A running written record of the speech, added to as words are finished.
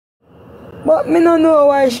But me don't know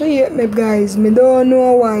why she hate me, guys. Me don't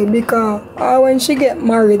know why. Because when she get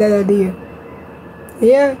married the other day,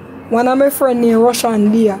 yeah, one of my friend named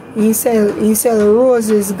Russian there, he sell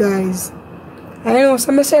roses, guys. I know,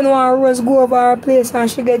 so I send one rose go over her place and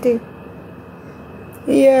she get it.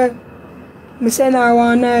 Yeah. I send her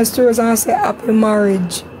one nice rose and say happy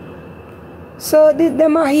marriage. So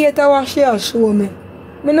them a hater what she a show me.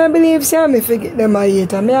 I don't believe she me forget them a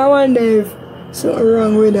hater. I wonder if something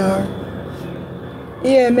wrong with her.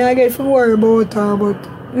 Yeah, I get to worry about her, but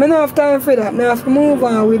I don't have time for that. I have to move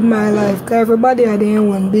on with my life because everybody are their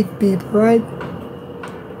own big people, right?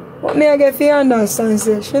 But I get to understand,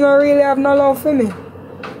 say, she don't really have no love for me.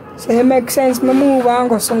 So it makes sense I move and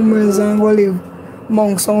go somewhere else and go live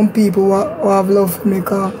among some people who have love for me.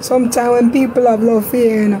 Because sometimes when people have love for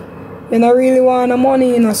you, you don't really want the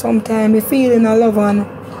money, sometimes you feel love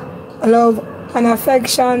and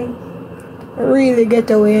affection really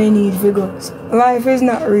get away you need to go. Life is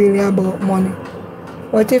not really about money.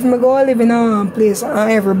 But if I go live in a one place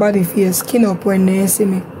and everybody feels skin up when they see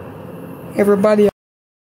me, everybody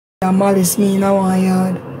malice me in a one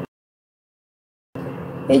yard.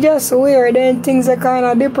 It's just weird, then things are kind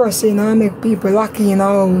of depressing and make people lucky in a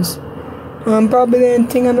house. And probably then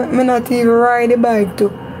thing I not even ride the bike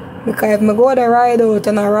too. Because if I go to ride out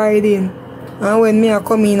and I ride in, and when I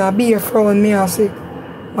come in, I be a frown, I sick.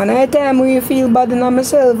 When I time we feel bad in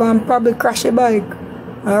myself, I'm probably crash the bike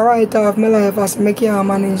and write off my life as I can't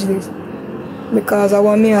manage this. Because I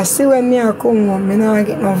want me to see when I come home, I don't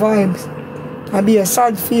get no vibes. I be a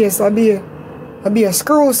sad face, I be a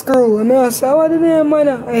screw. And I say, what the name, man?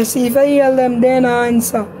 I see if I hear them, then I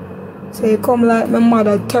answer. So it come like my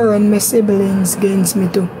mother turn my siblings against me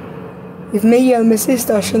too. If me hear my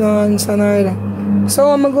sister, she don't answer neither. So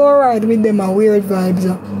I'm going to go ride with them a weird vibes.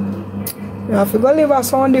 You have to go live at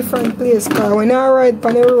some different place, because when you ride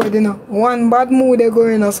on the road, one bad mood they go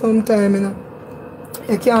in sometime,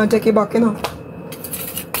 you can't take it back,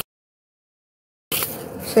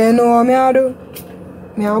 So you know what I do?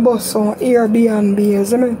 I bought some Airbnb, you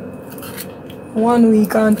see me? 1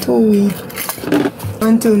 week and 2 weeks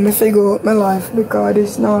until I figure out my life, because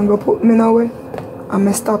this now going to put me away. And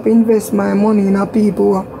I stop invest my money in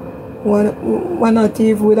people who not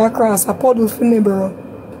even with a cross a puddle for me, bro.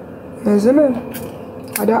 You see me?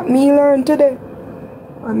 And that me learn today.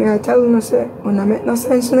 And I tell you, say, when I make no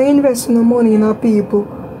sense to invest no money in people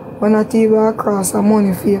when not even across a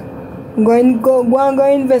money for you. Go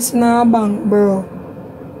invest in a bank, bro.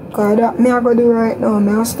 Because that me I go do right now.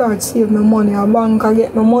 I start save my money. A bank I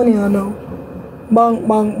get my money now. Bank.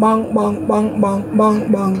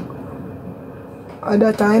 And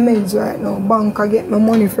that I means right now. Bank I get my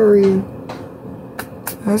money for real.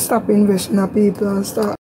 I stop investing in people and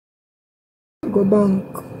start go bank.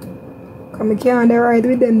 Because I can't ride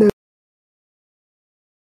with them.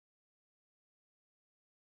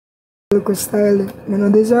 Look style. I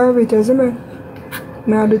don't deserve it, you see me?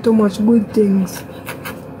 I do too much good things.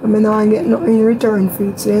 And I don't get nothing in return for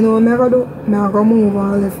it. So you know what I do? I go move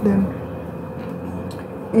and left them.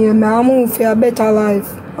 Yeah, I move for a better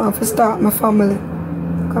life. I have to start my family.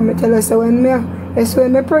 Because I tell you, so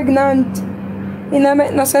when I'm pregnant, it don't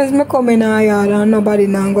make no sense me come in a yard and nobody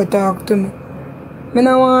now go talk to me. I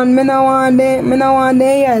don't want them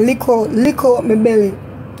here lick out my belly.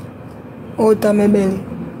 Out of my belly.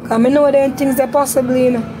 Because I know them things are possible,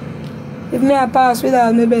 If I pass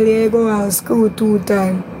without my belly, I go and screw 2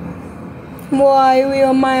 times. Boy, we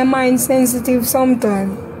are my mind sensitive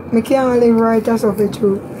sometimes. I can't live right as of the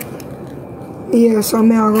truth. Yeah, so I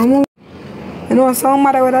go move. You know, some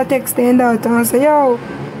mother would have text their daughter and say, yo,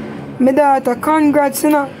 my daughter, congrats,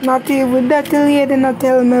 Not even that lady not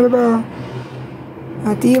tell me, bro.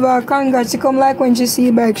 Not even congrats. She come like when she see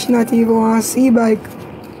bike, she not even want to see bike.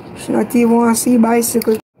 She not even want to see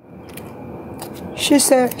bicycle. She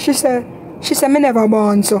said, me never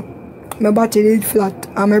born, so my body did flat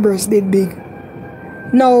and my breast did big.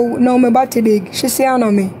 No, my body big. She say, I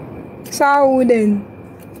know me. So how then?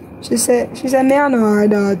 She said, me I know her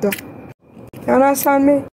daughter. You understand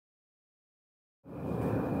me?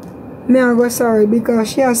 Me I go sorry because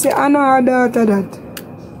she say, I know her daughter that.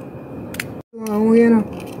 You know.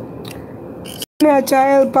 Me I try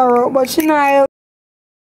help her out, but she not help.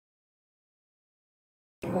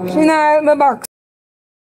 She not help me back.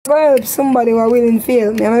 Go help somebody who are willing to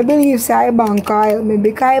help me. I believe say I bank can help me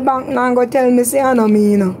because I bank now go tell me say I know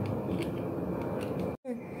me,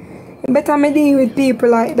 Better me deal with people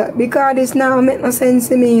like that because this now make no sense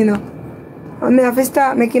to me, And I have to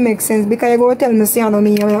start making make sense because you go tell me say I know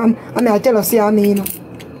me, and I tell you say I me,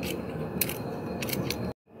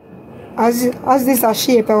 As this a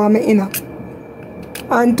shape I want me,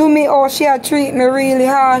 And to me, how she a treat me really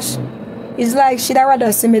harsh, it's like she'd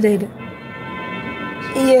rather see me dead.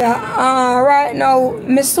 Yeah, right now,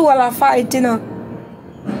 my soul a fight, you know.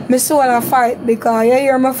 My soul a fight because you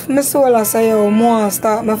hear my soul a say, yo, I want to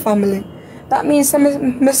start my family. That means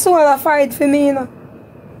my soul a fight for me, you know.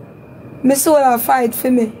 My soul a fight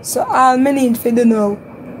for me. So all I need to do now,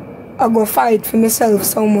 I go fight for myself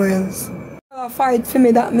somewhere else. A fight for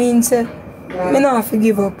me, that means me not have to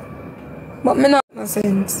give up. But me not make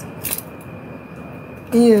sense.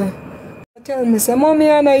 Yeah. Tell me, say, Mommy,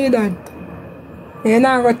 I know you that. You're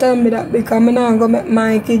not going to tell me that because I'm not going to make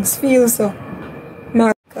my kids feel so.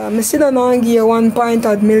 I sit down and give you 1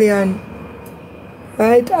 million.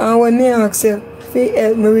 Right? And when me ask you to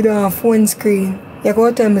help me with a phone screen, you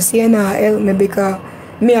go tell me, say you not help me because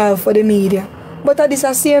me have for the media. But at this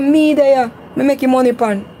same media, me make you money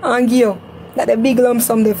pan and give you that a big lump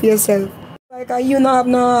sum there for yourself. Like you not have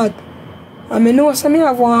no heart. And I know some me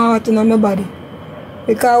have one heart in my body.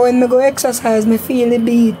 Because when I go exercise, I feel the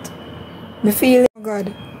beat. I feel it,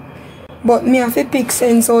 God. But me have to pick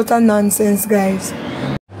sense out of nonsense, guys.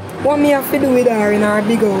 What me have to do with her in our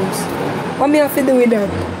big house? What me have to do with that?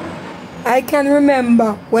 I can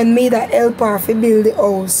remember when me that help her to build the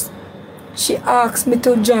house. She asked me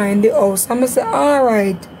to join the house. And I said,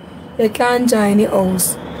 alright, you can join the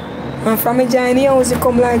house. And from me join the house, it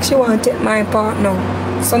come like she want to take my part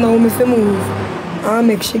now. So now me fi move. And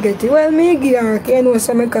make she get it. Well, me give her, you know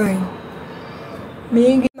some kind.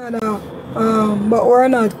 Me give her that. But we're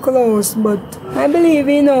not close. But I believe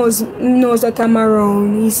he knows that I'm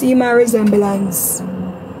around. He see my resemblance.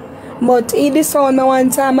 But he disowned me one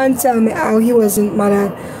time and tell me how he wasn't my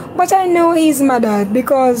dad. But I know he's my dad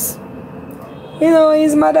because, you know,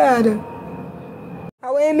 he's my dad.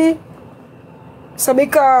 How me? So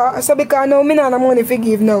because now me not have money to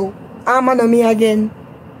give now. I'm on me again.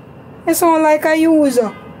 It sound like a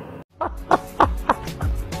user.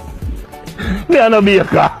 Me a no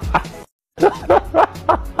baker.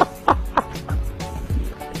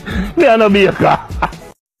 Me a no baker.